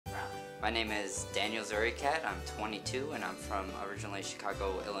My name is Daniel Zuricat. I'm 22 and I'm from originally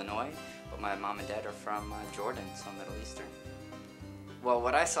Chicago, Illinois, but my mom and dad are from Jordan, so Middle Eastern. Well,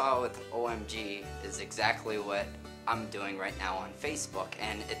 what I saw with OMG is exactly what I'm doing right now on Facebook,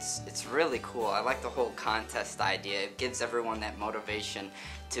 and it's really cool. I like the whole contest idea. It gives everyone that motivation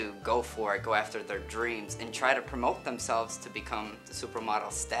to go for it, go after their dreams, and try to promote themselves to become the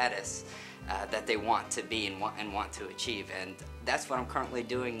supermodel status that they want to be and want to achieve. And that's what I'm currently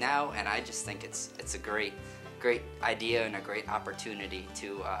doing now, and I just think it's a great idea and a great opportunity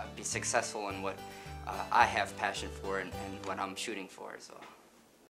to be successful in what I have passion for and what I'm shooting for as well.